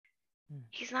Mm.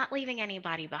 He's not leaving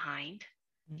anybody behind.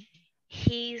 Mm.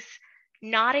 He's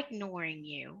not ignoring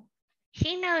you.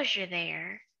 He knows you're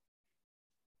there.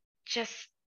 Just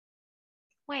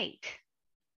wait.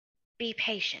 Be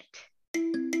patient.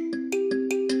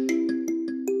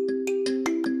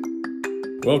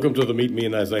 Welcome to the Meet Me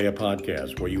in Isaiah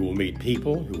podcast, where you will meet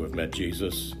people who have met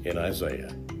Jesus in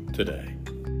Isaiah today.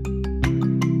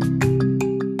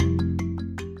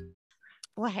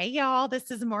 Well, hey, y'all, this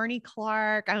is Marnie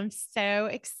Clark. I'm so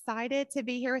excited to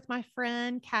be here with my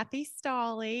friend, Kathy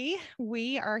Stolle.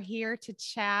 We are here to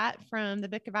chat from the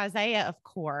book of Isaiah, of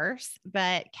course,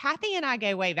 but Kathy and I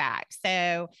go way back.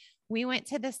 So we went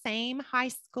to the same high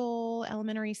school,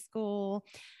 elementary school,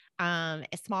 a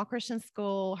small Christian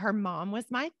school. Her mom was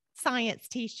my science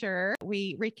teacher.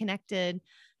 We reconnected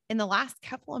in the last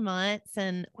couple of months,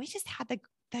 and we just had the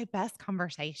best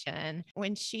conversation.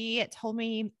 When she told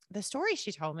me the story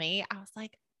she told me, I was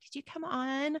like, could you come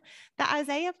on the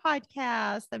Isaiah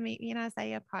podcast, the Meet Me in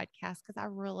Isaiah podcast? Because I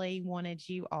really wanted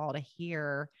you all to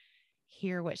hear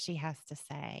what she has to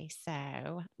say.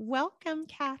 So welcome,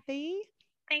 Kathy.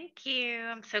 Thank you.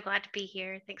 I'm so glad to be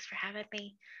here. Thanks for having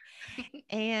me.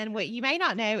 And what you may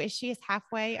not know is she is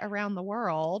halfway around the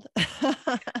world.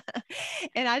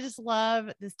 And I just love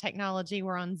this technology.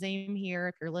 We're on Zoom here.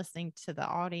 If you're listening to the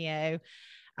audio,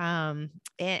 and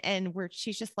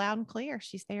she's just loud and clear.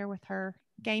 She's there with her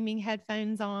gaming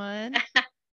headphones on.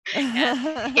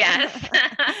 Yes.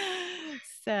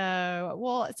 So,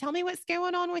 well, tell me what's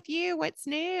going on with you. What's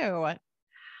new?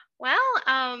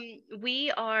 Well,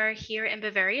 we are here in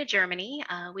Bavaria, Germany.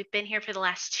 We've been here for the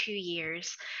last 2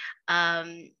 years.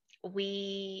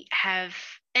 We have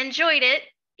enjoyed it,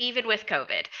 even with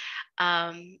COVID.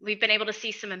 We've been able to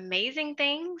see some amazing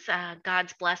things.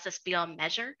 God's blessed us beyond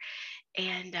measure.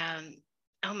 And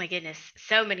oh my goodness,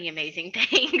 so many amazing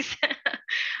things.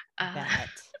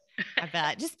 I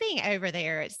bet just being over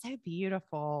there, it's so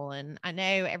beautiful. And I know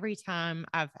every time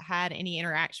I've had any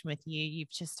interaction with you, you've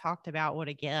just talked about what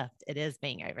a gift it is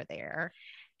being over there.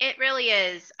 It really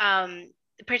is.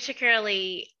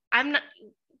 Particularly,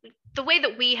 the way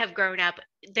that we have grown up,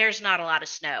 there's not a lot of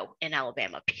snow in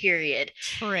Alabama, period.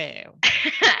 True.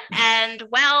 And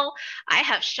well, I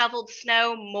have shoveled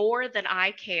snow more than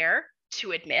I care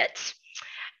to admit.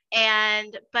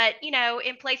 But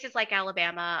in places like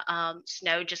Alabama,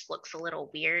 snow just looks a little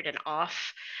weird and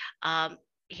off.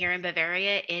 Here in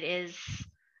Bavaria, it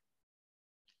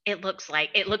looks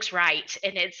right,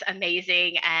 and it's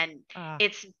amazing, and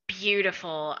it's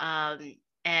beautiful.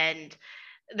 And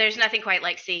there's nothing quite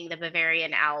like seeing the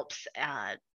Bavarian Alps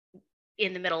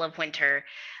in the middle of winter.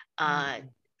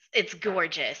 It's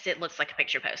gorgeous. It looks like a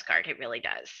picture postcard. It really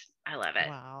does. I love it.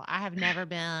 Wow. I have never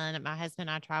been. My husband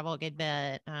and I travel a good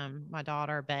bit, my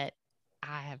daughter, but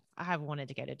I have wanted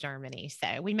to go to Germany.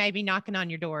 So we may be knocking on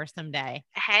your door someday.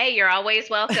 Hey, you're always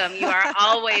welcome. You are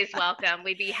always welcome.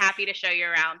 We'd be happy to show you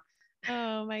around.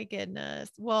 Oh my goodness.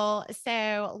 Well,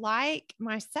 so like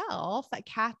myself,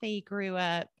 Kathy grew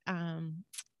up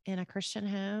in a Christian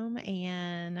home,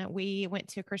 and we went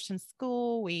to a Christian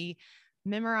school. We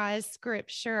memorized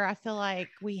scripture. I feel like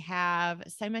we have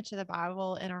so much of the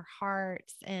Bible in our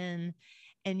hearts, and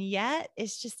yet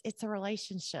it's a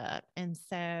relationship. And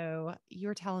so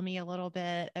you're telling me a little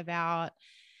bit about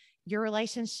your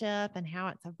relationship and how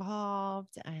it's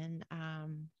evolved, and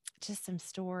just some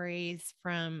stories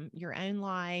from your own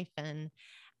life. And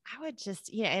I would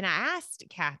just, and I asked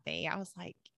Kathy, I was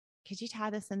like, could you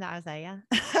tie this into Isaiah?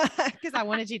 Because I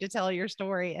wanted you to tell your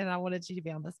story and I wanted you to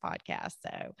be on this podcast.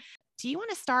 So do you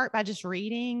want to start by just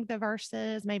reading the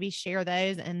verses, maybe share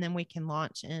those, and then we can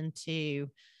launch into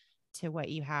what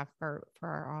you have for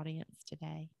our audience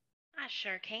today? I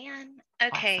sure can.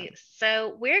 Okay, Awesome.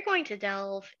 So we're going to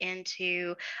delve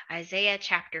into Isaiah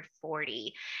chapter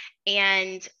 40.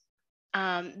 And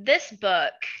this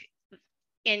book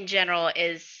in general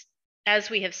is, as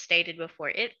we have stated before,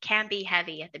 it can be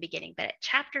heavy at the beginning, but at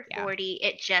chapter 40,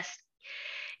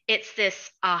 it's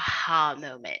this aha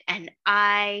moment. And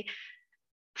I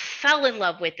fell in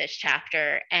love with this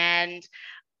chapter, and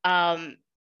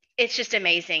it's just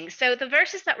amazing. So the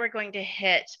verses that we're going to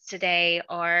hit today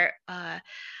are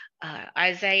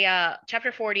Isaiah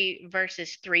chapter 40,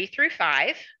 verses 3 through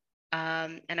 5.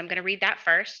 And I'm going to read that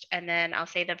first, and then I'll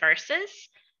say the verses,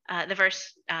 the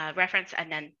verse reference,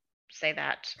 and then say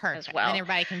that Perfect. as well. And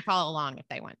everybody can follow along if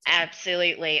they want to.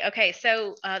 Absolutely. Okay,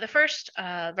 so the first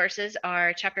verses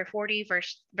are chapter 40,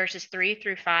 verses 3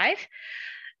 through 5.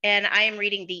 and I am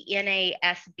reading the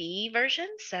NASB version,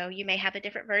 so you may have a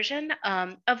different version.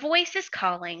 A voice is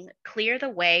calling, clear the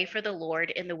way for the Lord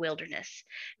in the wilderness.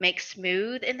 Make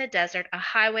smooth in the desert a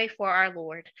highway for our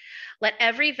Lord. Let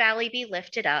every valley be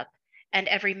lifted up, and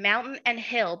every mountain and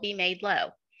hill be made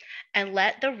low. And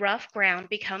let the rough ground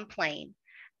become plain,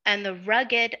 and the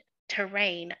rugged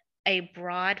terrain a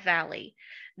broad valley.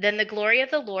 Then the glory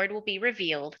of the Lord will be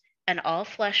revealed, and all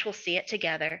flesh will see it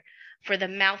together, for the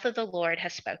mouth of the Lord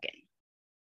has spoken.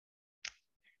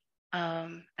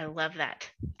 I love that.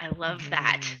 I love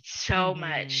that so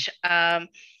much.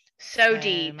 So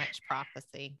deep. Much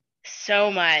prophecy.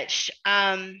 So much.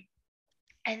 And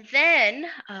then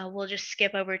we'll just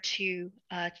skip over to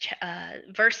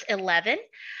verse 11.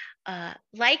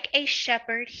 Like a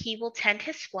shepherd, he will tend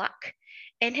his flock.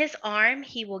 In his arm,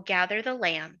 he will gather the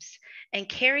lambs and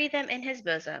carry them in his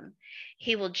bosom.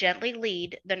 He will gently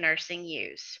lead the nursing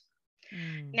ewes.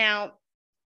 Now,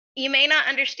 you may not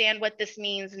understand what this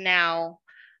means now,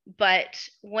 but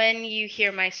when you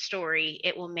hear my story,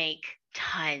 it will make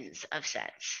tons of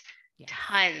sense. Yes.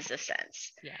 Tons of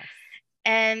sense. Yes.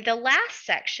 And the last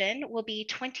section will be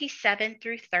 27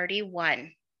 through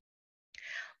 31.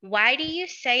 Why do you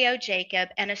say, O Jacob,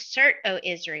 and assert, O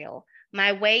Israel,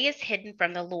 my way is hidden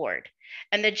from the Lord,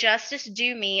 and the justice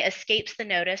due me escapes the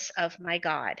notice of my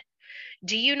God?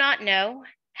 Do you not know?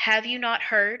 Have you not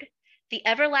heard? The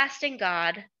everlasting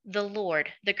God, the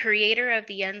Lord, the creator of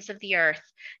the ends of the earth,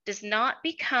 does not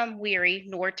become weary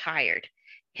nor tired.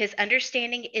 His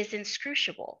understanding is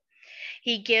inscrutable.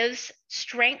 He gives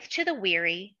strength to the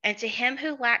weary, and to him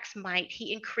who lacks might,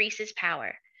 he increases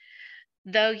power.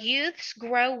 Though youths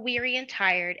grow weary and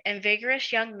tired, and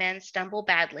vigorous young men stumble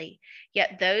badly,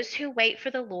 yet those who wait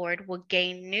for the Lord will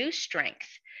gain new strength.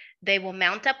 They will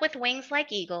mount up with wings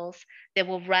like eagles. They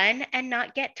will run and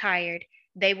not get tired.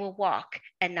 They will walk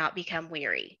and not become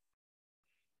weary.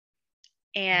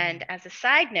 And as a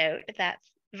side note, that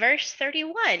verse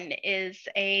 31 is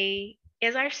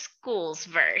our school's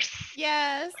verse.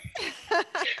 Yes.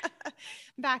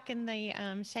 Back in the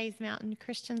Shays Mountain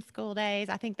Christian School days,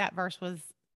 I think that verse was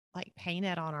like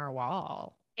painted on our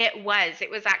wall. It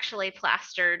was actually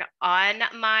plastered on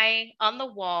the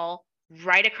wall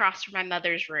right across from my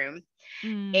mother's room.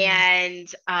 And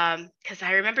because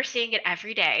I remember seeing it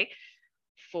every day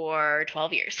for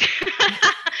 12 years.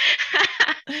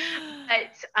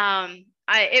 But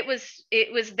it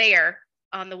was there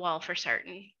on the wall for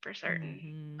certain.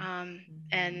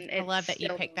 And I love that you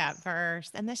picked that verse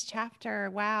and this chapter.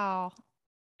 Wow.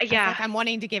 Yeah. Like I'm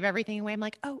wanting to give everything away. I'm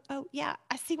like, oh yeah,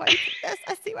 I see why you picked this.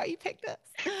 I see why you picked this.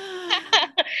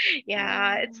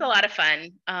 Yeah, it's a lot of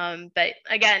fun. But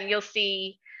again, you'll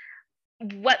see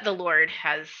what the Lord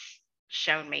has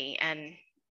shown me and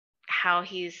how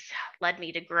he's led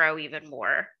me to grow even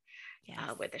more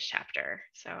with this chapter.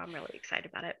 So I'm really excited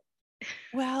about it.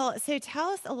 Well, so tell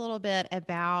us a little bit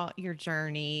about your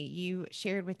journey. You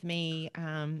shared with me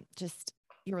just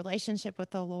your relationship with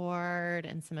the Lord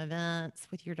and some events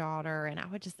with your daughter. And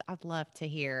I'd love to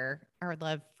hear, or I'd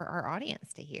love for our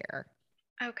audience to hear.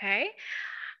 Okay.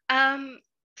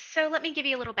 So let me give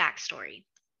you a little backstory.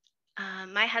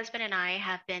 My husband and I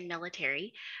have been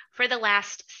military for the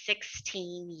last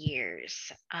 16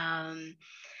 years.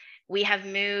 We have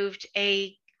moved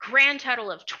a grand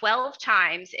total of 12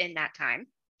 times in that time,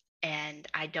 and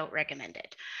I don't recommend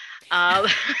it.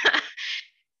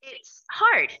 It's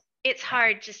hard. It's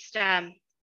hard just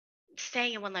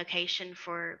staying in one location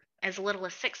for as little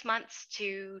as 6 months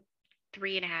to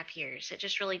 3.5 years. It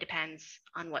just really depends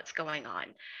on what's going on.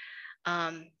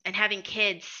 And having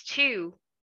kids too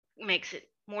makes it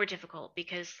more difficult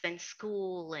because then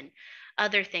school and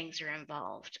other things are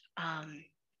involved.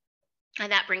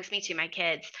 And that brings me to my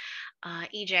kids.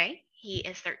 EJ, he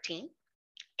is 13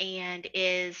 and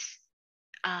is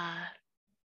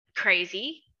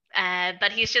crazy,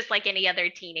 but he's just like any other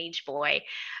teenage boy.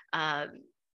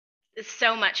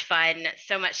 So much fun,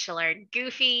 so much to learn.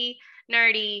 Goofy,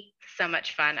 nerdy, so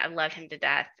much fun. I love him to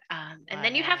death. And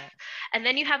then you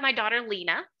have my daughter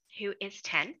Lena, who is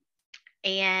 10,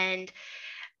 and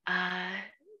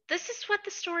this is what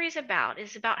the story is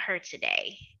about her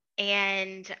today.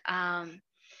 And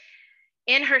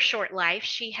in her short life,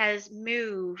 she has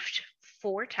moved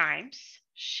 4 times.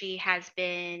 She has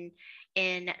been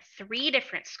in 3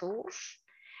 different schools.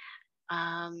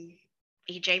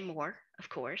 EJ more, of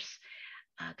course,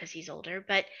 because he's older,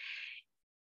 but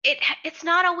it's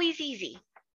not always easy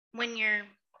when you're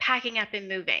packing up and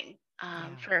moving,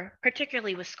 for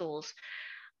particularly with schools.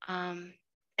 And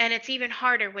it's even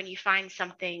harder when you find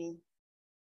something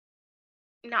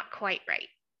not quite right.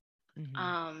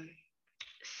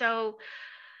 So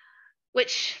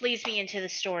which leads me into the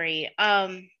story.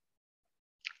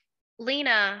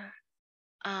 Lena,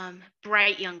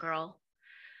 bright young girl,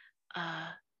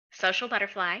 social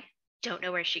butterfly. Don't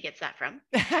know where she gets that from.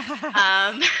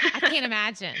 I can't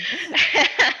imagine.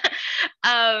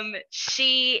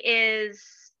 She is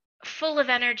full of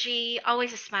energy,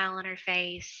 always a smile on her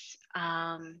face,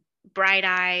 bright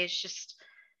eyes, just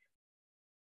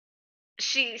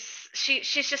she's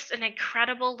just an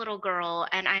incredible little girl,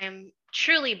 and I am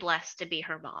truly blessed to be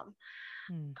her mom.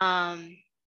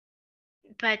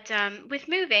 But with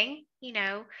moving,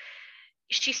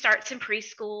 she starts in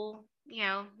preschool,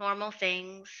 normal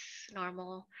things,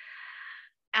 normal.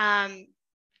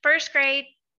 First grade,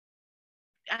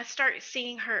 I start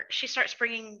seeing her, she starts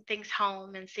bringing things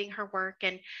home and seeing her work,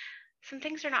 and some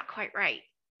things are not quite right.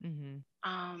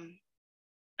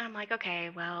 I'm like, okay,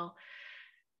 well,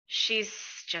 she's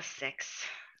just 6.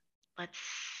 Let's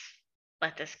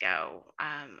let this go.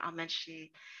 I'll mention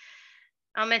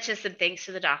some things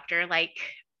to the doctor, like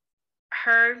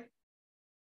her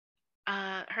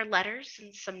letters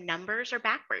and some numbers are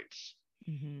backwards.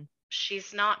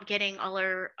 She's not getting all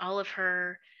of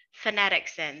her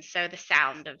phonetics in, so the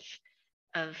sound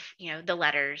of the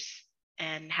letters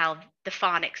and how the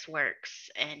phonics works,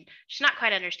 and she's not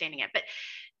quite understanding it. But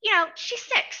she's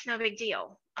 6, no big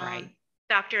deal. Right.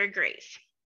 Doctor agrees.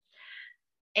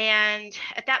 And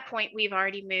at that point, we've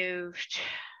already moved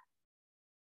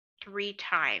 3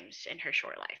 times in her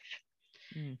short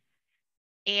life.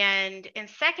 And in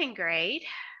 2nd grade,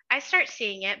 I start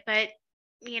seeing it, but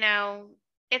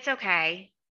it's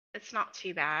okay. It's not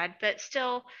too bad, but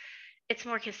still it's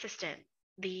more consistent.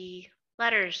 The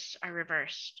letters are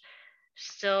reversed.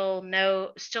 Still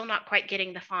not quite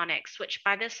getting the phonics, which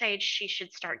by this age she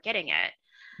should start getting it.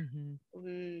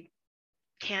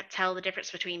 Can't tell the difference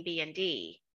between B and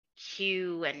D,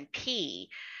 Q and P.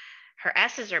 Her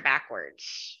S's are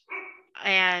backwards.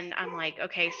 And I'm like,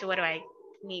 okay, so what do I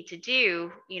need to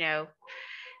do?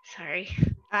 Sorry.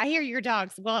 I hear your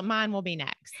dogs. Well, mine will be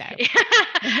next. So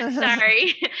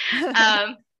sorry.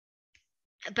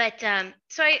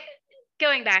 So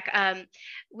going back, I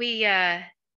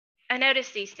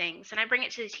noticed these things and I bring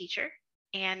it to the teacher,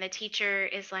 and the teacher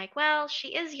is like, well,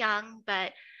 she is young,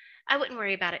 but I wouldn't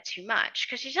worry about it too much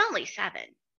because she's only 7.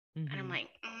 And I'm like,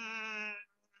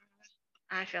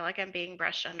 I feel like I'm being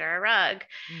brushed under a rug.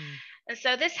 And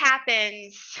so this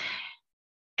happens,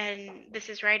 and this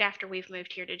is right after we've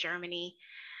moved here to Germany,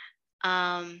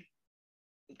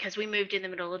 because we moved in the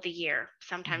middle of the year.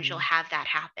 Sometimes you'll have that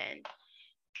happen.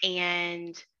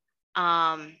 And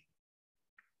hold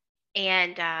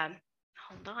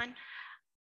on.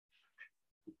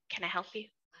 Can I help you?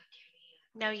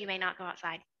 No, you may not go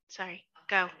outside. Sorry.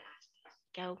 Go.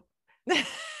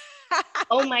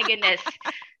 Oh my goodness.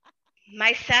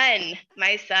 My son.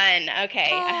 Okay.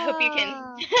 I hope you can.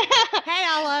 Hey,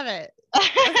 I love it.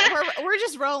 We're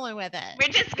just rolling with it.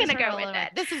 We're just going to go with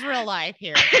it. This is real life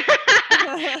here.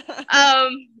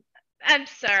 I'm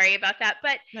sorry about that,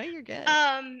 but no, you're good.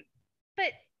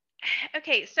 But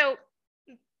okay, so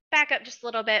back up just a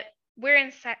little bit.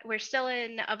 We're still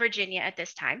in Virginia at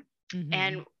this time,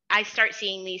 and I start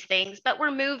seeing these things, but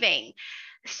we're moving,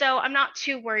 so I'm not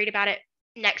too worried about it.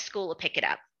 Next school will pick it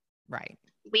up. Right.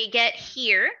 We get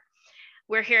here.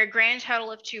 We're here a grand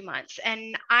total of 2 months,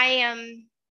 and I am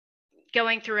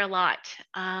going through a lot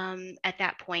at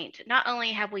that point. Not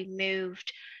only have we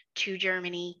moved to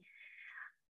Germany,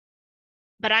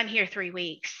 but I'm here 3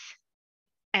 weeks,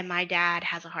 and my dad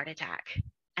has a heart attack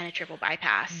and a triple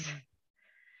bypass.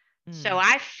 So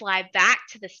I fly back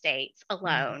to the States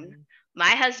alone.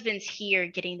 My husband's here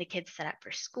getting the kids set up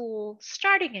for school,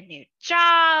 starting a new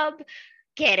job,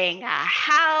 getting a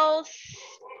house.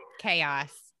 Chaos.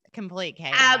 Complete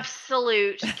chaos.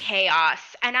 Absolute chaos.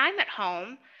 And I'm at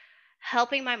home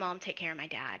helping my mom take care of my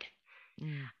dad.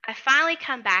 I finally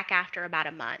come back after about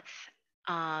a month.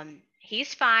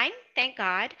 He's fine, thank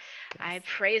God. Yes. I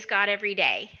praise God every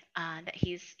day that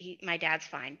my dad's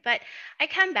fine. But I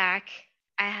come back,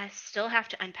 I still have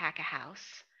to unpack a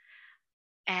house,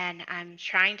 and I'm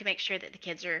trying to make sure that the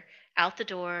kids are out the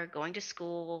door, going to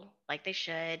school like they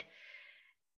should.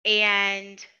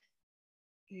 And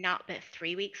not but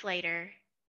 3 weeks later,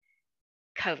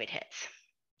 COVID hits.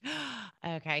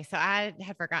 Okay, so I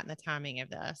had forgotten the timing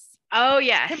of this. Oh,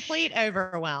 yes. Complete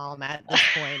overwhelm at this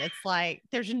point. It's like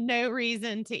there's no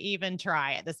reason to even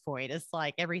try at this point. It's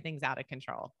like everything's out of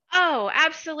control. Oh,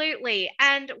 absolutely.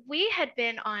 And we had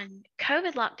been on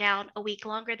COVID lockdown a week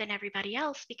longer than everybody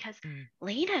else because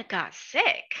Lena got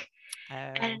sick. Oh.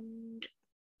 And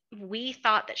we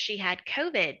thought that she had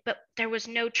COVID, but there was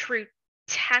no true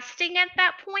testing at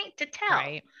that point to tell.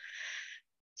 Right.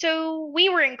 So we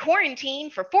were in quarantine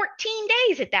for 14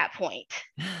 days at that point.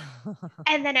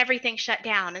 And then everything shut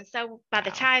down. And so by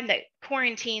the time that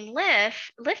quarantine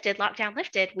lifted, lockdown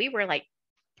lifted, we were like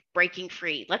breaking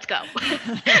free. Let's go.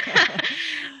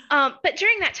 But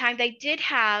during that time, they did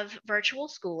have virtual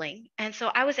schooling. And so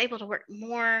I was able to work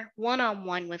more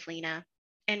one-on-one with Lena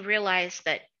and realize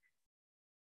that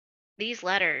these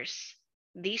letters,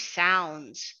 these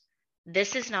sounds,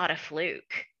 this is not a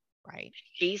fluke. Right.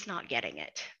 She's not getting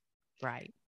it.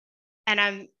 Right. And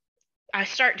I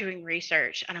start doing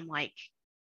research and I'm like,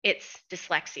 it's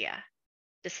dyslexia,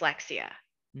 dyslexia,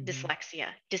 dyslexia,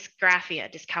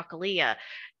 dysgraphia, dyscalculia,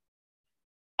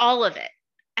 all of it.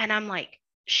 And I'm like,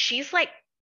 she's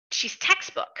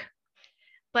textbook,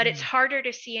 but it's harder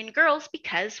to see in girls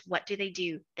because what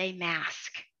do? They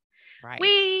mask. Right.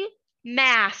 We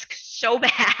mask so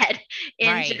bad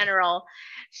in general.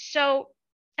 So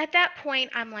at that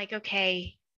point, I'm like,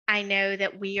 okay, I know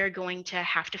that we are going to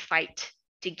have to fight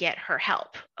to get her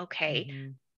help.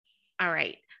 Okay. All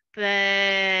right.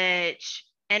 But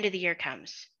end of the year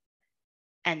comes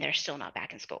and they're still not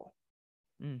back in school.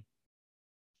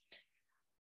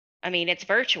 I mean, it's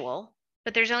virtual,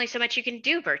 but there's only so much you can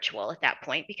do virtual at that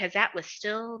point because that was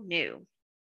still new.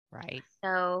 Right.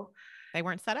 So they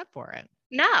weren't set up for it.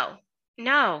 No,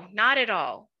 not at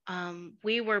all.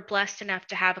 We were blessed enough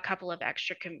to have a couple of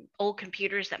extra old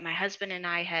computers that my husband and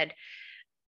I had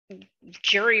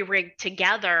jury rigged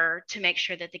together to make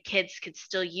sure that the kids could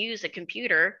still use a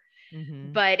computer.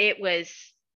 But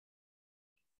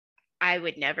I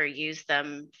would never use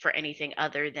them for anything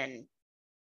other than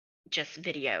just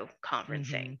video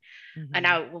conferencing. And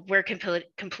now we're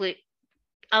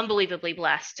unbelievably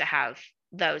blessed to have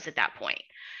those at that point.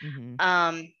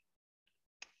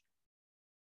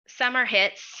 Summer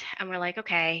hits and we're like,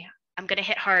 okay, I'm going to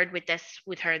hit hard with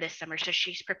her this summer. So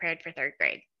she's prepared for third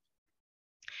grade.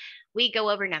 We go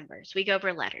over numbers. We go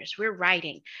over letters. We're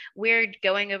writing. We're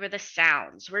going over the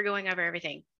sounds. We're going over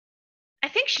everything. I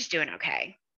think she's doing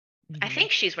okay. I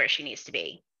think she's where she needs to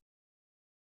be.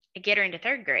 I get her into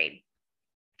third grade.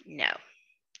 No.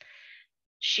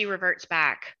 She reverts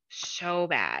back so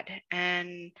bad.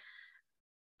 And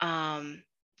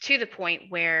to the point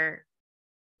where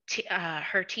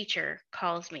her teacher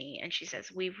calls me and she says,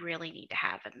 we really need to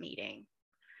have a meeting.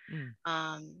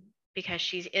 Because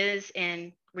she is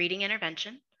in reading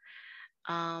intervention.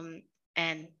 And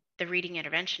the reading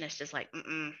interventionist is like,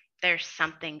 there's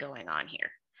something going on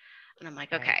here. And I'm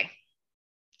like, okay.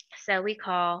 So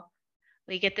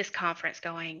we get this conference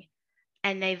going,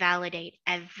 and they validate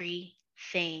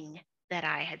everything that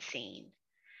I had seen.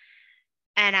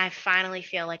 And I finally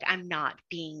feel like I'm not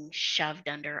being shoved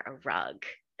under a rug,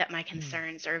 that my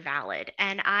concerns are valid.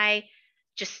 And I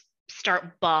just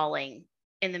start bawling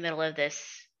in the middle of this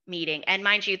meeting. And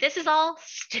mind you, this is all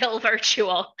still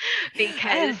virtual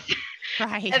because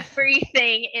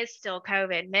everything is still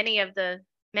COVID. Many of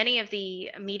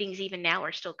the meetings even now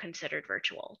are still considered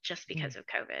virtual just because of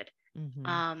COVID.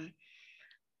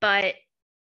 But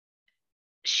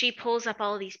she pulls up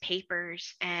all these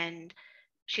papers and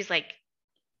she's like,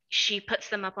 she puts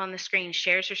them up on the screen,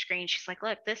 shares her screen. She's like,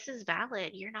 look, this is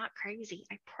valid. You're not crazy.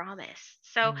 I promise.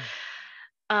 So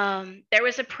there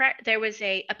was a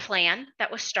plan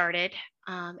that was started.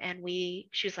 And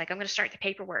she was like, I'm going to start the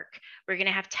paperwork. We're going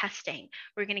to have testing.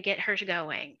 We're going to get her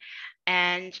going.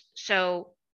 And so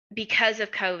because of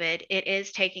COVID, it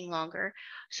is taking longer.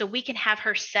 So we can have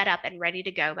her set up and ready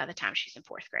to go by the time she's in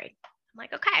fourth grade. I'm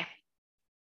like, okay.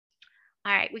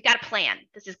 All right, we got a plan.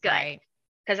 This is good.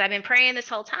 Because I've been praying this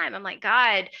whole time. I'm like,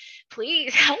 God,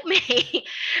 please help me.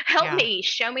 Help me.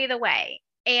 Show me the way.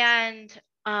 And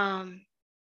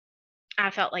I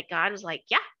felt like God was like,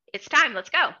 yeah, it's time. Let's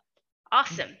go.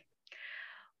 Awesome.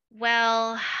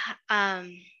 Well,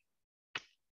 I'm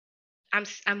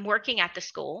working at the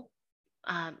school,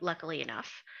 luckily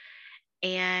enough.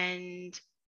 And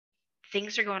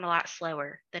things are going a lot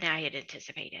slower than I had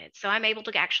anticipated. So I'm able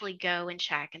to actually go and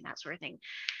check and that sort of thing.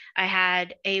 I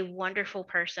had a wonderful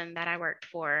person that I worked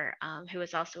for who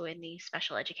was also in the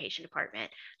special education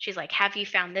department. She's like, have you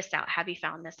found this out? Have you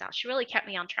found this out? She really kept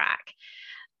me on track.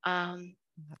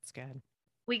 That's good.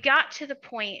 We got to the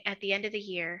point at the end of the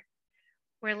year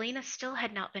where Lena still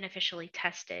had not been officially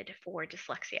tested for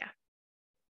dyslexia.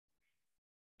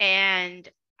 And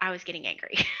I was getting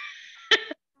angry.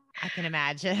 I can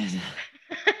imagine.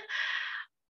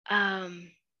 I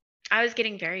was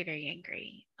getting very, very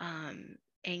angry.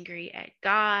 Angry at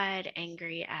God,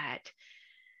 angry at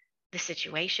the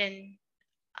situation.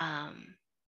 I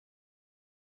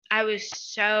was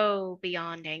so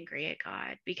beyond angry at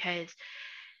God because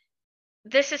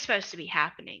this is supposed to be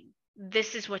happening.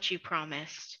 this is what you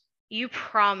promised. You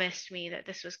promised me that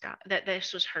this was God, that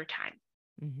this was her time.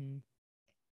 Mm-hmm.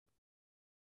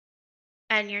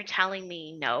 And you're telling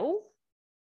me no?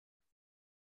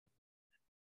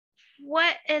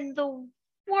 What in the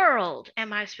world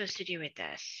am I supposed to do with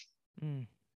this? Mm.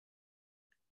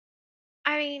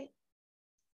 I mean,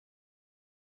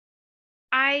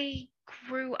 I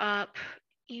grew up,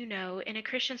 in a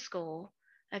Christian school,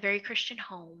 a very Christian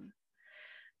home.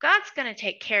 God's going to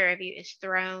take care of you is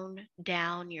thrown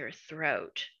down your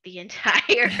throat the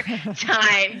entire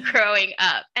time growing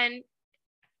up. And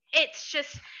it's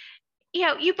just,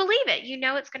 you believe it,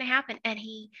 it's going to happen. And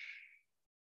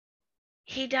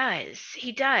he does,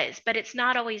 but it's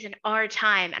not always in our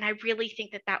time. And I really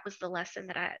think that was the lesson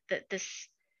that this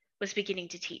was beginning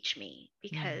to teach me,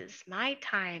 because my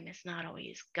time is not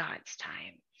always God's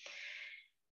time.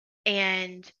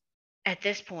 And at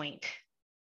this point,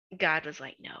 God was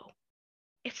like, no,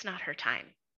 it's not her time.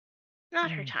 Not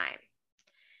her time.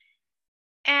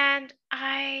 And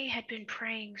I had been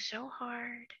praying so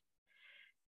hard,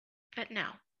 but no,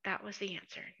 that was the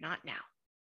answer. Not now.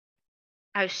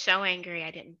 I was so angry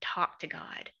I didn't talk to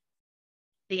God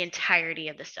the entirety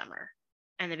of the summer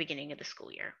and the beginning of the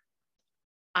school year.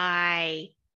 I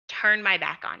turned my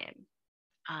back on him.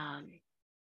 I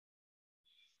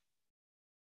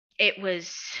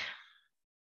was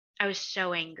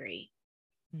so angry.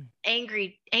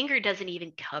 Anger doesn't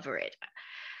even cover it.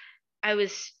 I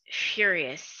was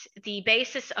furious. The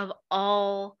basis of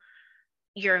all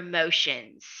your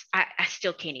emotions, I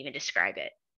still can't even describe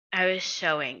it. I was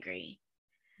so angry.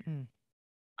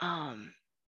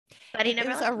 But he never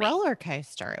It was left a me. roller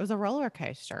coaster. It was a roller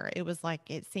coaster. It was like,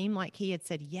 it seemed like he had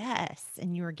said yes,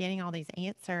 and you were getting all these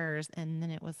answers. And then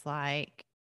it was like,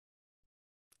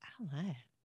 I don't know.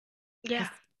 Yeah.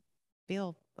 Just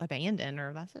feel abandoned,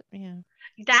 or that's it. Yeah.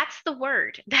 That's the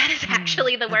word. That is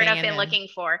actually the word I've been looking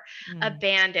for.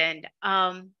 Abandoned.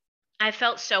 I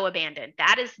felt so abandoned.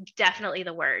 That is definitely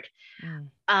the word.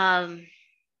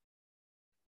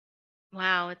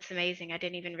 Wow, it's amazing. I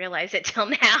didn't even realize it till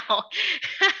now.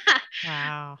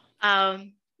 Wow.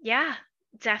 Yeah,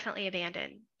 definitely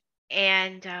abandoned.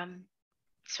 And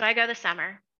so I go the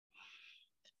summer.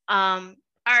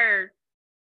 Our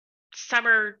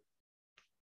summer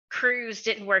cruise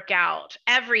didn't work out.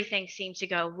 Everything seemed to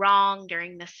go wrong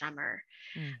during the summer.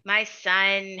 My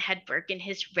son had broken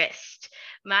his wrist.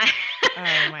 I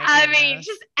mean,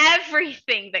 just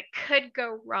everything that could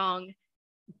go wrong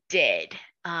did.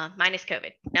 Minus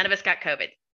COVID. None of us got COVID.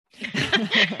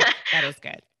 That is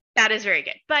good. That is very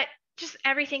good. But just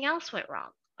everything else went wrong.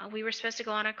 We were supposed to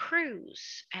go on a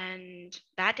cruise, and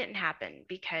that didn't happen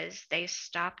because they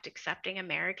stopped accepting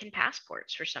American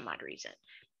passports for some odd reason.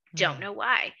 Don't know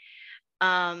why.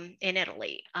 In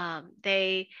Italy,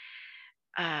 my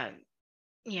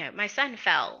son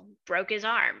fell, broke his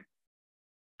arm.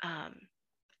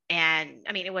 And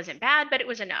I mean, it wasn't bad, but it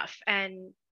was enough.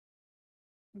 And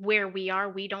where we are,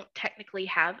 we don't technically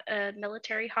have a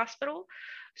military hospital.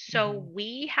 So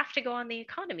we have to go on the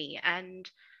economy, and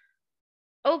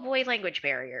oh boy, language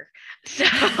barrier. So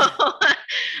oh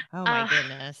my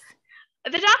goodness.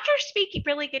 The doctors speak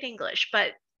really good English,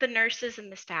 but the nurses and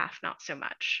the staff, not so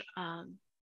much.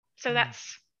 So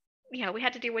that's, we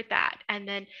had to deal with that. And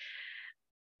then,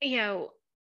 I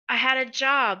had a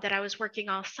job that I was working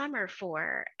all summer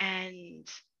for, and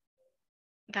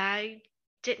I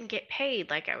didn't get paid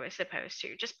like I was supposed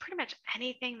to. Just pretty much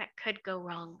anything that could go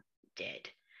wrong did.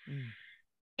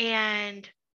 And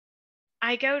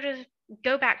I go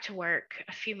back to work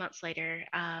a few months later,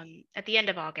 at the end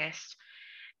of August,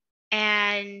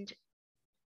 and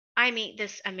I meet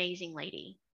this amazing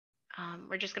lady.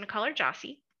 We're just going to call her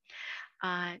Jossie.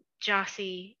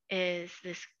 Jossie is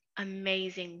this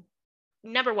amazing,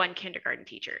 number one, kindergarten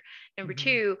teacher. Number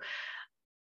two,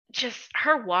 just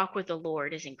her walk with the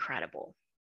Lord is incredible.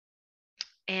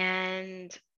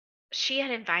 And she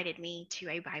had invited me to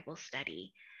a Bible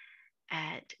study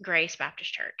at Grace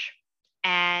Baptist Church,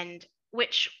 and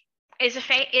which is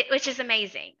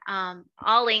amazing.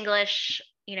 All English,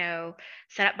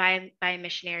 set up by a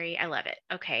missionary. I love it.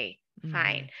 Okay,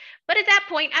 fine. But at that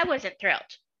point, I wasn't thrilled.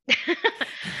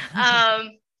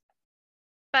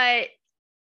 But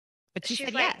you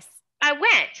said yes. I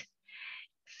went.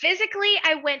 Physically,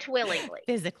 I went willingly.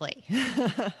 Physically.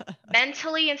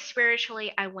 Mentally and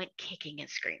spiritually, I went kicking and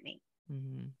screaming.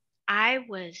 I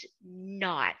was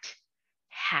not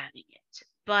having it.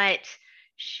 But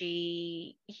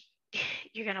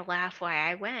you're going to laugh why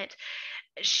I went.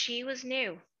 She was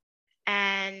new,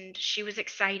 and she was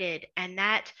excited, and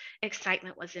that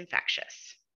excitement was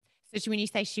infectious. So when you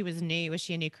say she was new, was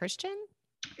she a new Christian?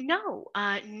 No,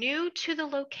 new to the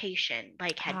location,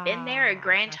 like had been there a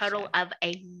grand total Gotcha. of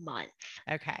a month.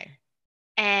 Okay.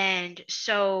 And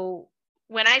so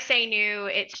when I say new,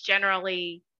 it's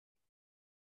generally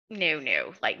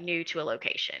new, like new to a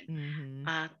location,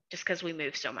 Mm-hmm. just because we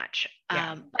move so much.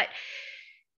 Yeah. But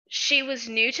she was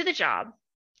new to the job,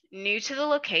 new to the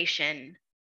location,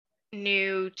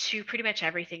 new to pretty much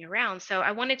everything around. So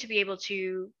I wanted to be able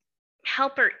to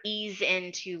help her ease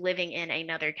into living in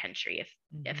another country if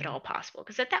at Mm-hmm. all possible.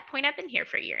 Because at that point I've been here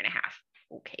for a year and a half.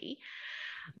 Okay.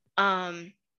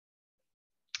 Um,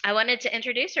 I wanted to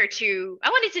introduce her to, I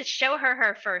wanted to show her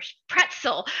her first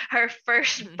pretzel, her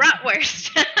first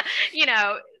bratwurst, you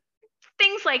know,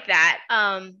 things like that.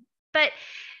 But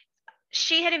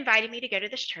she had invited me to go to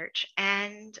this church,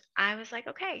 and I was like,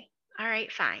 okay, all right,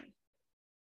 fine.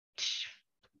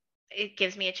 It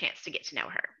gives me a chance to get to know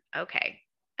her. Okay.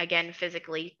 Again,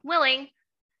 physically willing,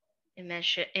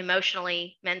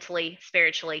 emotionally, mentally,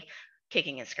 spiritually,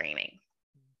 kicking and screaming.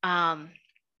 And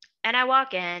I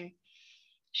walk in,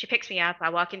 she picks me up. I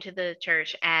walk into the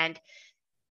church, and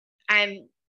I'm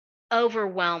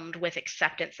overwhelmed with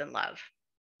acceptance and love,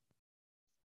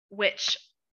 which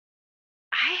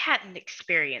I hadn't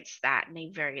experienced that in a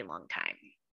very long time.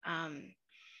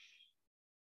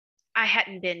 I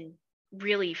hadn't been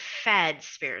really fed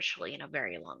spiritually in a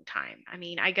very long time. I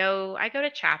mean, I go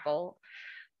to chapel,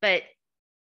 but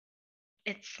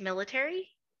it's military,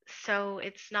 so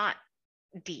it's not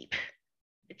deep.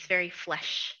 It's very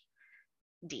flesh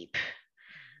deep.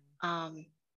 Um,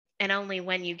 and only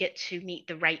when you get to meet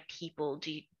the right people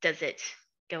does it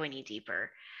go any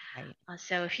deeper. Right.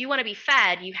 So if you want to be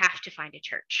fed, you have to find a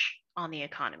church on the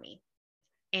economy.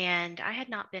 And I had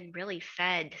not been really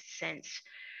fed since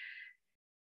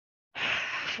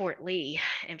Fort Lee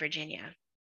in Virginia.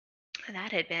 And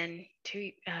that had been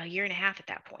a year and a half at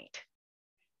that point.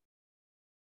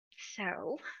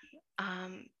 So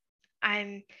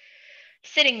I'm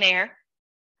sitting there,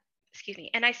 excuse me,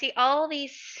 and I see all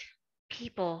these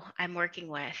people I'm working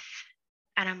with.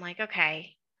 And I'm like,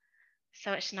 okay,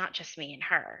 so it's not just me and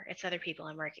her, it's other people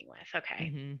I'm working with.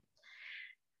 Okay. Mm-hmm.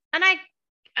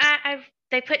 And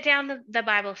they put down the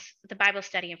Bible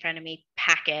study in front of me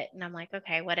packet, and I'm like,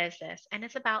 okay, what is this? And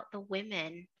it's about the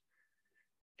women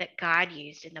that God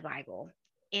used in the Bible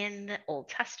in the Old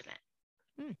Testament.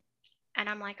 Mm. And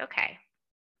I'm like, okay,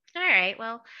 all right,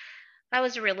 well, I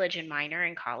was a religion minor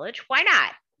in college. Why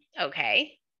not?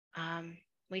 Okay.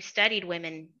 We studied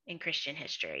women in Christian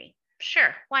history.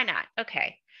 Sure, why not?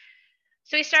 Okay.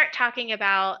 So we start talking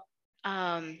about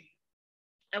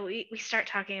we start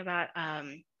talking about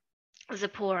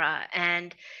Zipporah,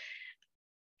 and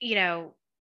you know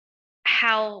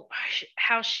how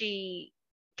she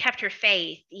kept her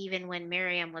faith even when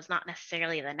Miriam was not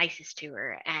necessarily the nicest to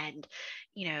her, and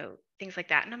things like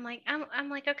that. And I'm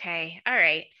like, okay, all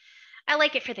right, I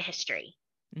like it for the history.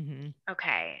 Mm-hmm.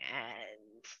 Okay.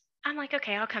 And I'm like,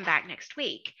 okay, I'll come back next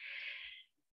week.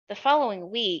 The following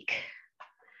week,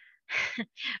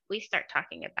 we start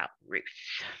talking about Ruth.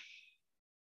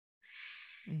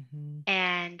 Mm-hmm.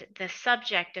 And the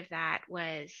subject of that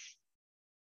was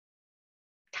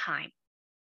time.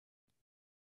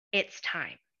 It's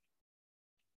time.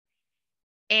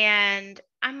 And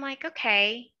I'm like,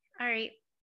 okay, all right.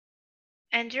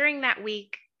 And during that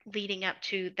week leading up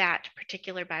to that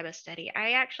particular Bible study,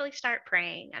 I actually start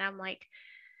praying, and I'm like,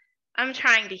 I'm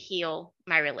trying to heal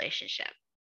my relationship.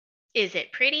 Is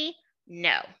it pretty?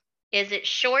 No. Is it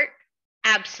short?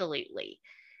 Absolutely.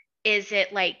 Is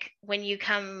it like when you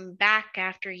come back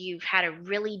after you've had a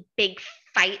really big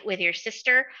fight with your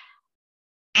sister?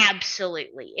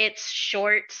 Absolutely. It's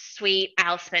short, sweet,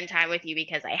 I'll spend time with you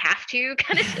because I have to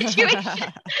kind of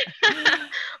situation. I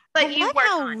But you love work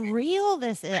how on it. real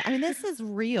this is. I mean, this is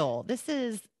real. This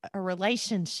is a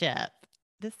relationship.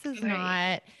 This is Right.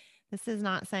 not this is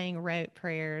not saying rote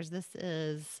prayers. This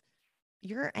is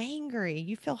you're angry.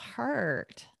 You feel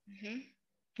hurt. Hmm.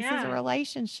 This is a Yeah.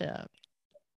 relationship.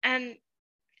 And,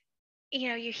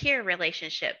 you hear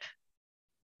relationship,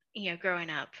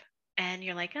 growing up, and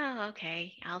you're like, oh,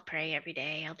 okay, I'll pray every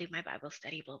day. I'll do my Bible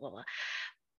study, blah, blah, blah.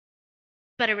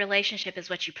 But a relationship is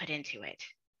what you put into it.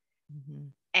 Mm-hmm.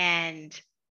 And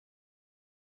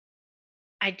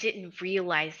I didn't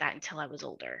realize that until I was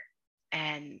older.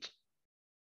 And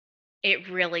it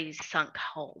really sunk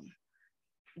home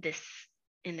this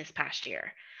in this past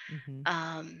year.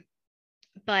 Mm-hmm.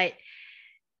 But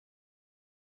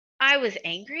I was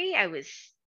angry.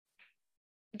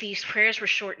 These prayers were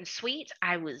short and sweet.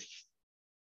 I was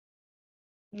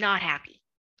not happy.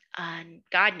 And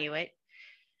God knew it,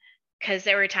 because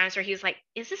there were times where he was like,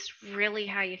 is this really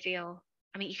how you feel?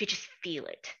 I mean, you could just feel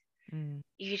it.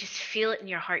 You just feel it in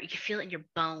your heart. You can feel it in your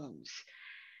bones.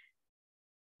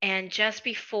 And just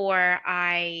before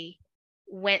I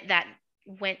went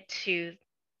to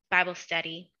Bible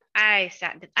study, I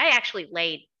actually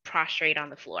laid prostrate on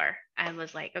the floor and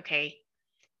was like, okay,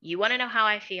 you want to know how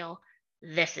I feel?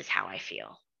 This is how I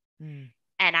feel. And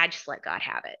I just let God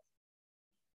have it.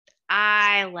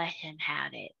 I let him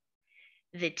have it.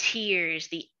 The tears,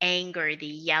 the anger, the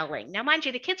yelling. Now, mind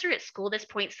you, the kids are at school at this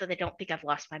point, so they don't think I've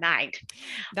lost my mind.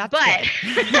 That's good.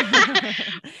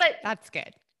 But that's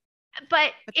good.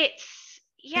 But it's,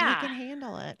 yeah. But he can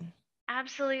handle it.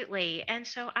 Absolutely. And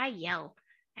so I yell,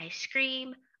 I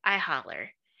scream, I holler.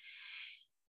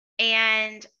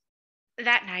 And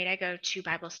that night I go to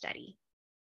Bible study.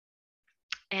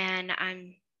 And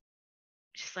I'm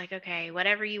just like, okay,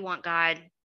 whatever you want, God,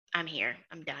 I'm here.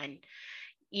 I'm done.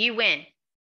 You win.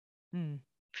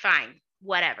 Fine.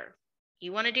 Whatever.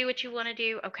 You want to do what you want to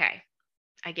do? Okay.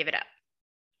 I give it up.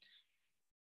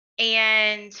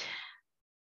 And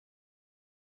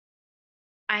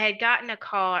I had gotten a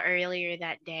call earlier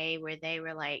that day where they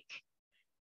were like,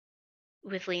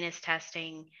 with Lena's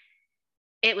testing,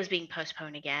 it was being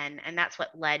postponed again. And that's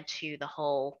what led to the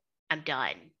whole, I'm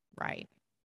done. Right.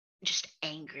 Just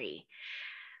angry.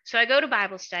 So I go to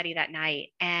Bible study that night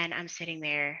and I'm sitting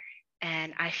there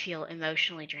and I feel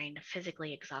emotionally drained,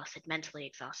 physically exhausted, mentally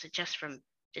exhausted, just from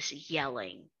just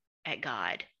yelling at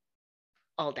God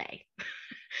all day.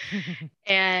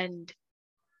 And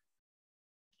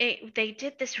they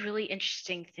did this really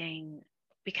interesting thing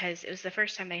because it was the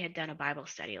first time they had done a Bible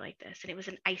study like this, and it was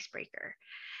an icebreaker.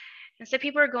 And so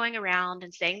people are going around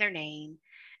and saying their name,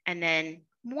 and then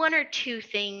one or two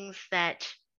things that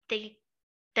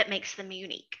makes them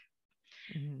unique.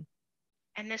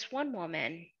 And this one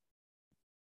woman,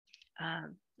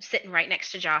 sitting right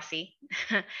next to Jossie,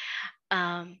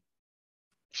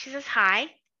 she says, "Hi,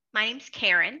 my name's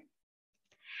Karen,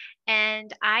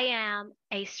 and I am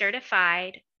a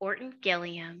certified Orton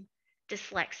Gilliam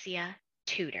dyslexia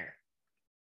tutor."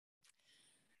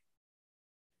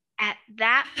 At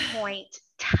that point,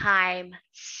 time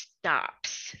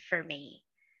stops for me.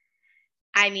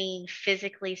 I mean,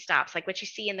 physically stops. Like what you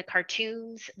see in the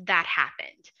cartoons, that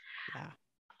happened. Yeah.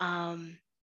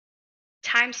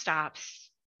 Time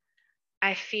stops.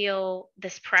 I feel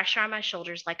this pressure on my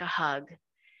shoulders like a hug.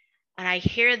 And I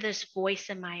hear this voice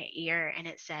in my ear, and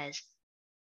it says,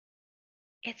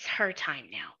 "It's her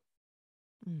time now.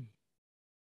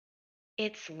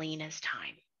 It's Lena's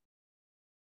time."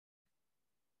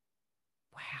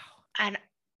 Wow. And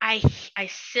I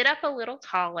sit up a little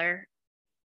taller,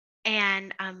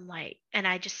 and I'm like, and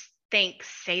I just think,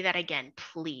 say that again,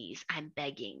 please. I'm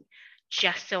begging,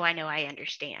 just so I know I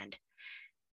understand.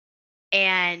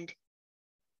 And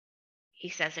he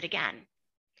says it again.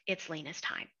 It's Lena's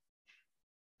time.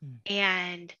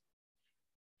 And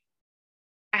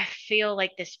I feel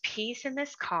like this peace and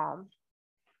this calm.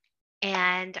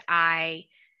 And I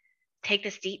take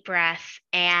this deep breath,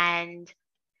 and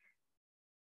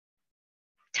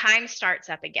time starts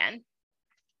up again.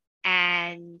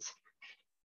 And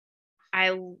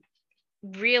I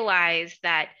realize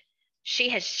that she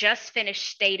has just finished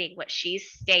stating what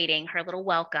she's stating, her little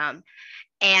welcome.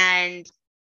 And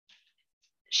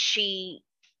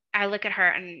I look at her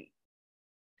and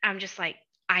I'm just like,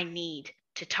 "I need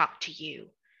to talk to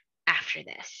you after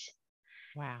this."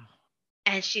 Wow.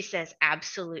 And she says,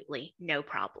 "Absolutely, no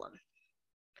problem."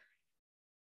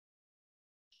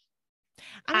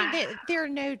 I mean,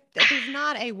 there's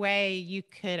not a way you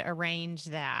could arrange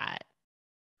that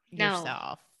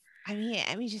yourself. No.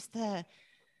 I mean, just the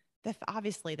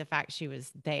obviously the fact she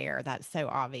was there, that's so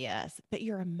obvious, but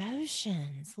your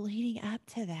emotions leading up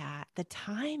to that, the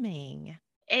timing.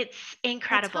 It's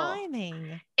incredible. The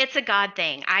timing. It's a God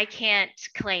thing. I can't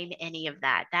claim any of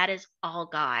that. That is all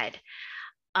God.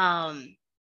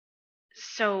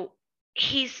 So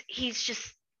he's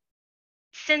just,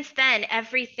 since then,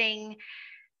 everything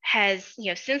has,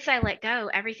 since I let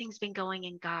go, everything's been going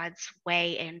in God's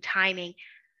way and timing,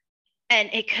 and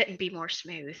it couldn't be more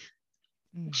smooth.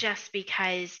 Just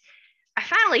because I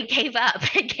finally gave up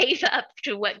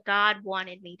to what God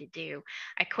wanted me to do.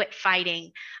 I quit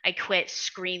fighting. I quit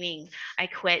screaming. I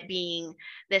quit being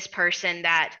this person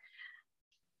that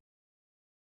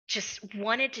just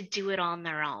wanted to do it on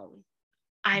their own.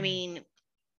 I mean,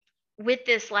 with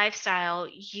this lifestyle,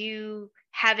 you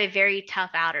have a very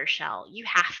tough outer shell. You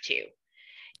have to.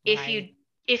 Right.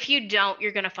 If you don't,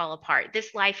 you're going to fall apart.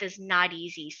 This life is not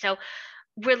easy. So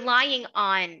relying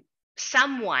on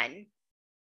someone,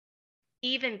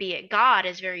 even be it God,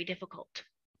 is very difficult,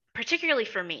 particularly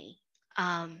for me.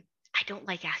 I don't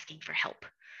like asking for help.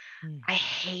 I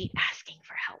hate asking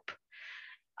for help.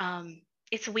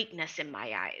 it's weakness in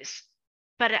my eyes.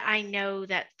 But I know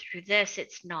that through this,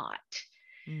 it's not.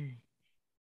 Mm.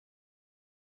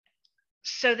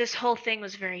 So this whole thing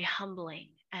was very humbling.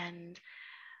 And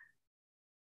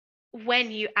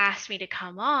when you asked me to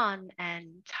come on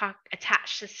and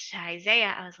attach this to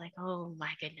Isaiah, I was like, oh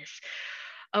my goodness.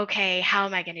 Okay, how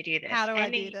am I going to do this? How do I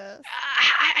do this?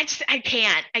 I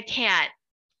can't.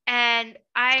 And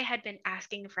I had been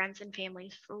asking friends and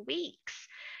families for weeks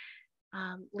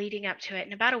leading up to it.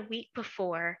 And about a week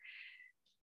before,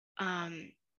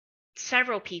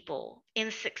 several people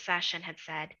in succession had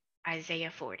said,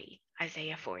 Isaiah 40,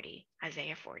 Isaiah 40,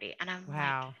 Isaiah 40. And I'm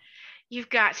like, you've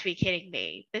got to be kidding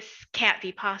me. This can't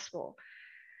be possible.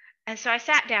 And so I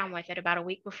sat down with it about a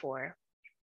week before.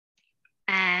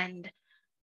 And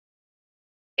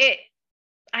I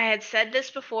had said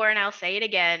this before, and I'll say it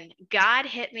again. God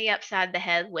hit me upside the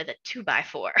head with a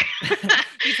 2x4.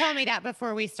 You told me that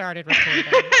before we started recording.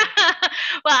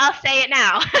 Well, I'll say it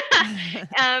now.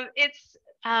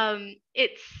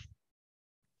 It's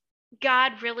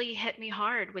God really hit me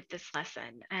hard with this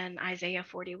lesson, and Isaiah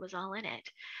 40 was all in it.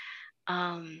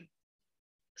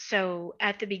 So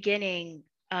at the beginning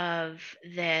of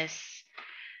this,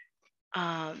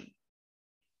 I'm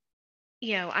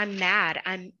mad.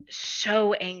 I'm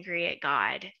so angry at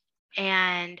God.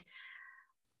 And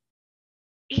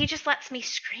he just lets me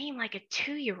scream like a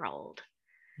 2-year-old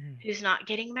who's not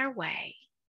getting their way.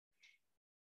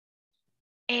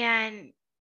 And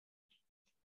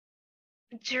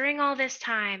during all this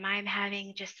time, I'm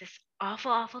having just this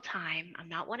awful, awful time. I'm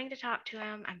not wanting to talk to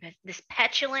him. I'm this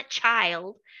petulant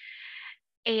child.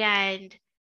 And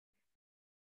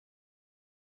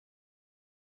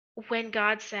when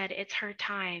God said it's her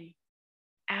time,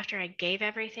 after I gave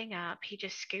everything up, he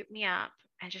just scooped me up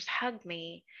and just hugged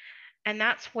me. And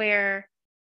that's where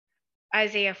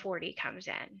Isaiah 40 comes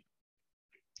in.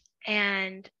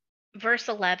 And verse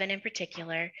 11 in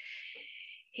particular,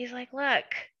 he's like, look,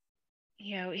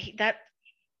 that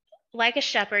like a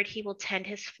shepherd, he will tend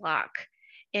his flock.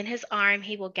 In his arm,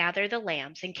 he will gather the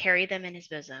lambs and carry them in his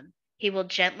bosom. He will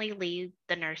gently lead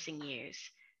the nursing ewes.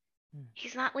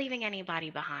 He's not leaving anybody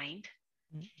behind.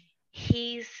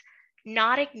 He's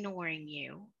not ignoring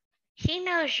you. He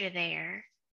knows you're there.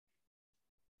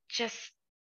 Just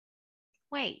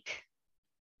wait.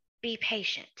 Be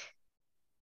patient.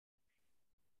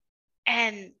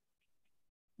 And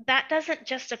that doesn't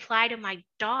just apply to my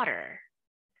daughter.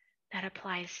 That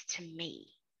applies to me.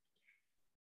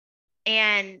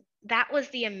 And that was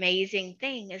the amazing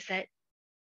thing, is that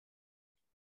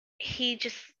he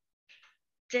just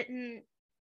didn't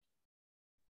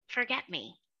forget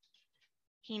me.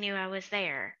 He knew I was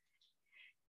there.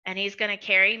 And he's going to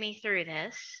carry me through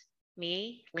this,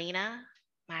 me, Lena,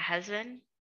 my husband,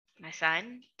 my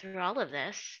son, through all of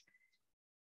this,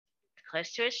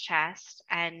 close to his chest,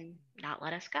 and not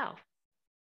let us go.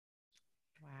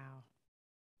 Wow.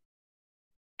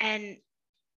 And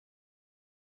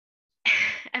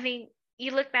I mean,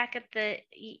 you look back at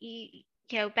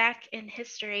back in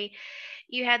history,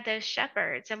 you had those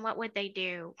shepherds, and what would they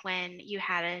do when you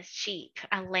had a sheep,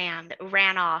 a lamb that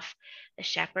ran off? The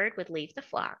shepherd would leave the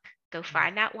flock, go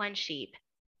find that one sheep,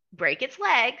 break its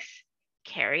legs,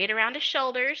 carry it around his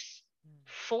shoulders,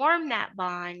 form that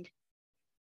bond,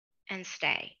 and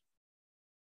stay.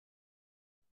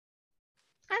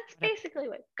 That's basically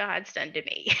what God's done to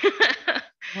me.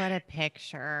 What a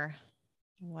picture.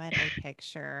 What a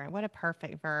picture. What a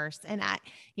perfect verse. And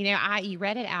you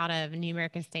read it out of New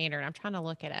American Standard. I'm trying to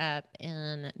look it up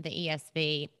in the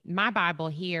ESV. My Bible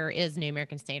here is New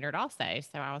American Standard also.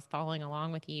 So I was following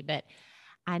along with you, but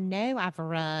I know I've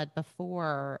read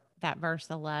before that verse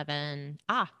 11.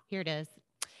 Here it is.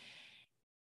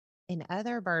 In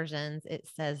other versions, it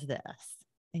says this,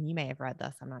 and you may have read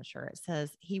this, I'm not sure. It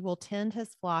says, he will tend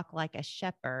his flock like a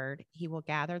shepherd. He will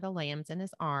gather the lambs in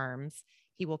his arms.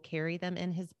 He will carry them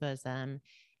in his bosom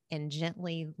and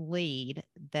gently lead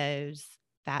those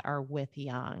that are with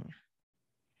young.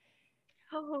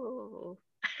 Oh.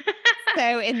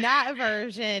 So in that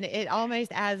version, it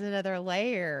almost adds another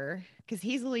layer, because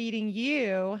he's leading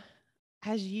you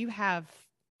as you have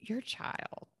your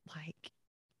child. Like,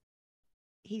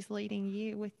 he's leading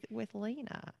you with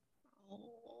Lena.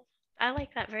 Oh, I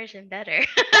like that version better.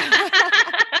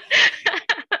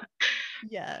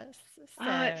 Yes.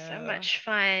 Oh, it's so much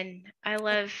fun. I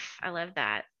love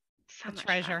that. So the much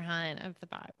treasure fun. hunt of the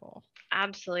Bible.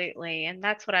 Absolutely. And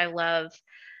that's what I love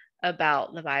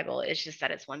about the Bible, is just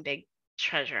that it's one big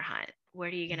treasure hunt. What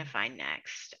are you going to find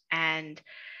next? And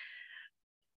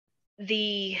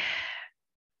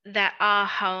that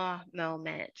aha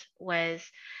moment was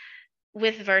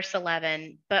with verse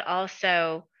 11, but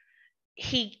also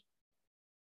he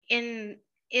in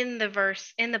the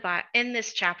verse in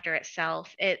this chapter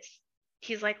itself,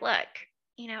 he's like, look,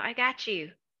 I got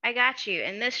you.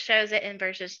 And this shows it in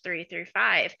verses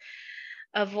 3-5.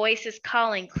 A voice is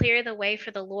calling, clear the way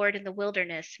for the Lord in the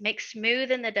wilderness, make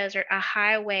smooth in the desert a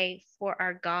highway for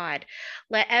our God.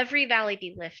 Let every valley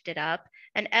be lifted up,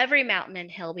 and every mountain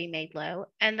and hill be made low,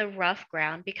 and the rough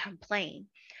ground become plain,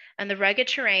 and the rugged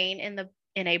terrain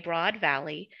in a broad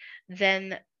valley.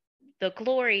 Then the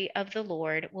glory of the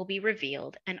Lord will be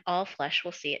revealed, and all flesh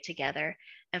will see it together,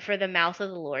 and for the mouth of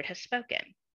the Lord has spoken.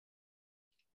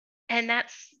 And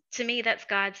to me, that's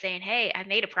God saying, hey, I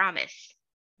made a promise.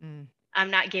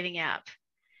 I'm not giving up.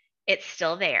 It's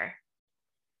still there.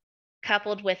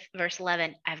 Coupled with verse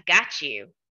 11, I've got you.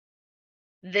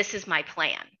 This is my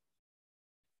plan.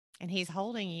 And he's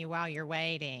holding you while you're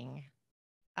waiting.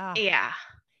 Oh, yeah.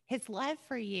 His love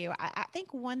for you. I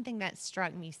think one thing that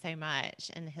struck me so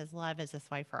much, and his love is this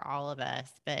way for all of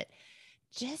us, but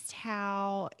just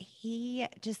how he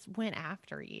just went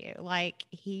after you. Like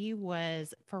he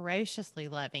was ferociously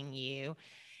loving you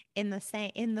in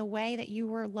the way that you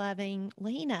were loving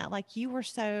Lena. Like you were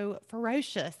so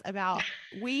ferocious about,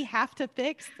 we have to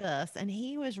fix this. And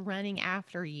he was running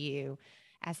after you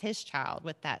as his child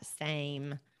with that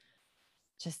same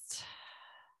just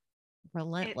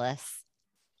relentless.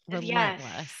 Yes,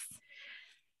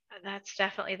 that's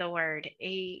definitely the word.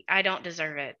 I don't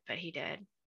deserve it, but he did.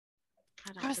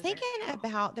 I was thinking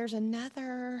about, there's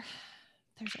another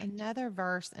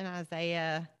verse in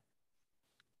Isaiah.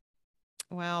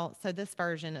 Well, so this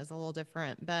version is a little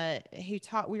different, but we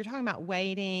were talking about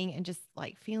waiting and just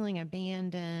like feeling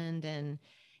abandoned. And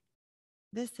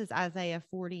this is Isaiah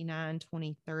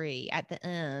 49:23 at the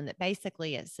end.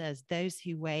 Basically, it says, those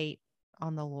who wait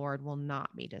on the Lord will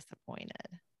not be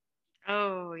disappointed.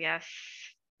 Oh, yes.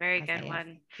 Very Isaiah good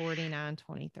one.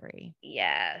 49:23.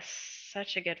 Yes.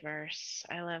 Such a good verse.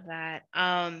 I love that.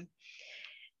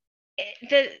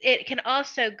 It can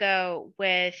also go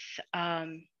with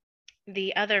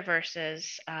the other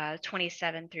verses,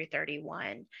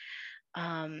 27-31.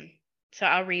 So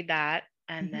I'll read that,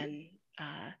 and then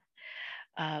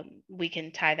we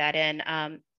can tie that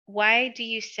in. Why do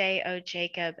you say, O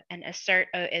Jacob, and assert,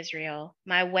 O Israel,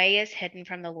 my way is hidden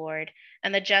from the Lord,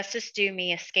 and the justice due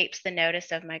me escapes the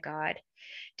notice of my God?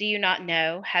 Do you not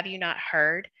know? Have you not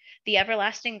heard? The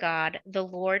everlasting God, the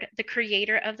Lord, the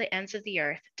creator of the ends of the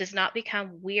earth, does not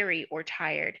become weary or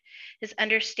tired. His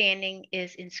understanding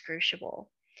is inscrutable.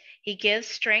 He gives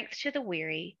strength to the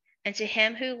weary, and to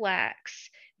him who lacks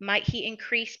might he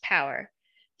increase power.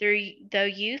 Though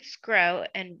youths grow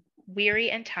and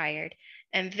weary and tired,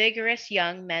 and vigorous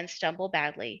young men stumble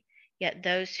badly, yet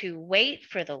those who wait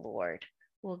for the Lord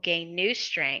will gain new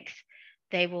strength.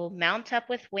 They will mount up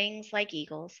with wings like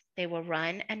eagles. They will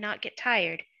run and not get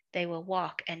tired. They will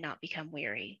walk and not become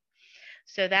weary.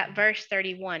 So that verse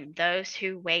 31, those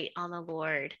who wait on the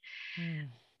Lord,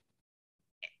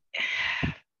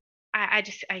 I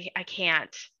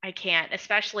can't,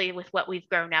 especially with what we've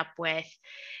grown up with.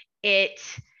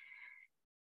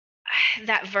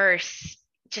 That verse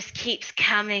just keeps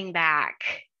coming back.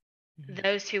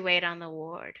 Those who wait on the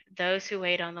Lord, those who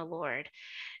wait on the Lord.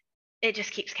 It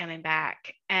just keeps coming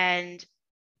back. And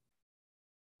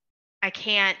I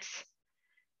can't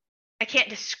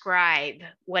describe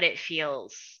what it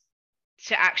feels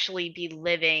to actually be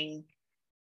living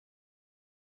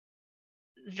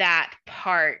that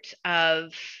part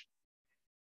of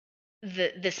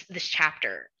this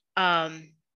chapter.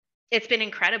 It's been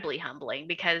incredibly humbling,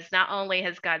 because not only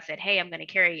has God said, hey, I'm going to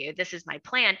carry you, this is my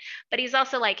plan, but he's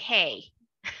also like, hey,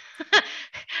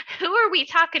 who are we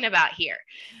talking about here?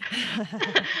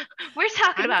 We're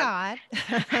talking about God.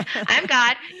 I'm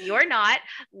God. You're not.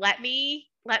 Let me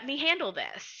handle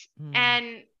this.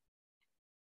 And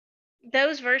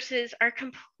those verses are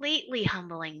completely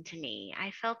humbling to me.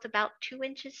 I felt about 2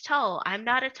 inches tall. I'm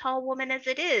not a tall woman as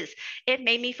it is. It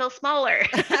made me feel smaller.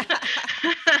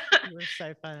 You're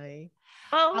so funny.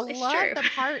 Oh, I love the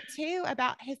part too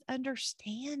about his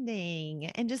understanding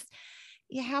and just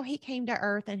how he came to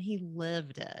earth and he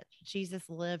lived it. Jesus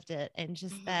lived it. And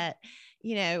just that,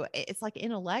 it's like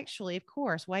intellectually, of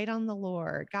course, wait on the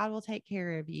Lord. God will take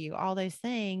care of you, all those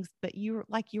things. But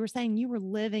like you were saying, you were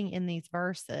living in these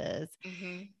verses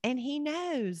and he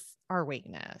knows our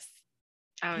weakness.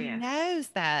 Oh, he knows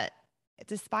that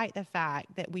despite the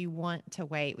fact that we want to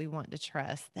wait, we want to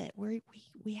trust, that we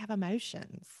have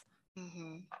emotions.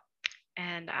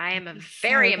 And I am a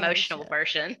very emotional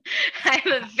person.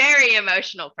 I'm a very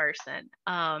emotional person.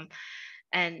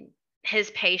 And his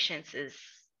patience is,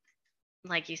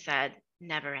 like you said,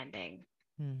 never ending.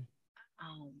 Mm.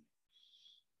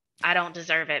 I don't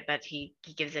deserve it, but he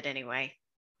gives it anyway.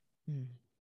 Mm.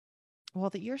 Well,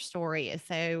 your story is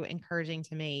so encouraging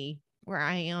to me where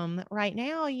I am right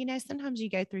now. Sometimes you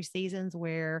go through seasons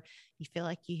where you feel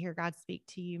like you hear God speak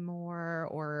to you more,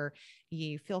 or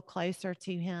you feel closer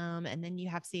to him. And then you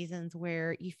have seasons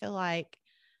where you feel like,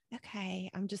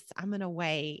 okay, I'm going to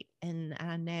wait. And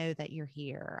I know that you're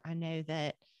here. I know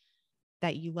that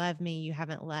you love me. You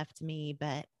haven't left me,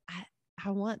 but I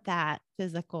want that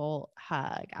physical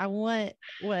hug. I want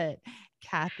what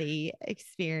Kathy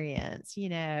experienced,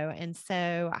 and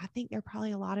so I think there are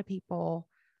probably a lot of people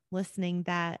listening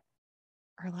that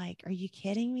are like, are you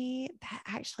kidding me? That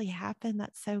actually happened.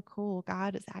 That's so cool.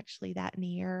 God is actually that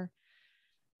near.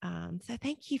 So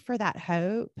thank you for that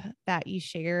hope that you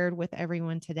shared with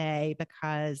everyone today,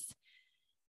 because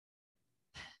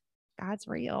God's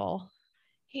real.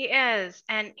 He is,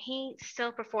 and he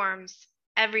still performs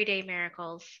everyday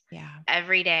miracles. Yeah.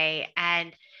 Every day.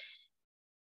 And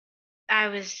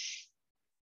I'm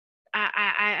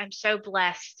so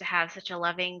blessed to have such a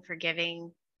loving,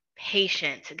 forgiving,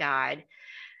 patient God,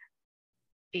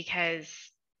 because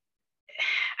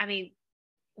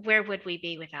where would we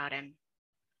be without him?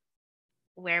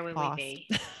 Where would Lost. we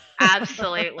be?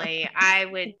 Absolutely. I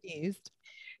would Confused.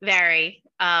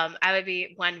 I would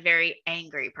be one very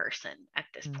angry person at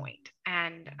this point,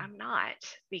 and I'm not,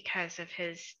 because of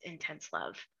his intense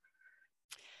love.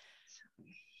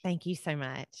 Thank you so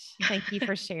much. Thank you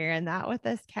for sharing that with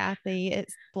us, Kathy.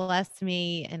 It's blessed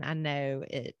me, and I know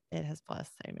it has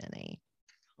blessed so many.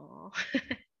 Oh,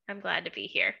 I'm glad to be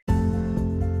here.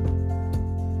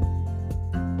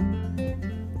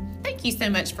 Thank you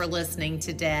so much for listening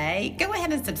today. Go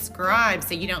ahead and subscribe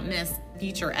so you don't miss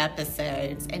future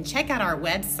episodes, and check out our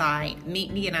website,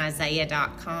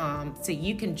 meetmeinisaiah.com, so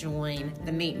you can join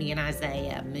the Meet Me in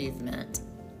Isaiah movement.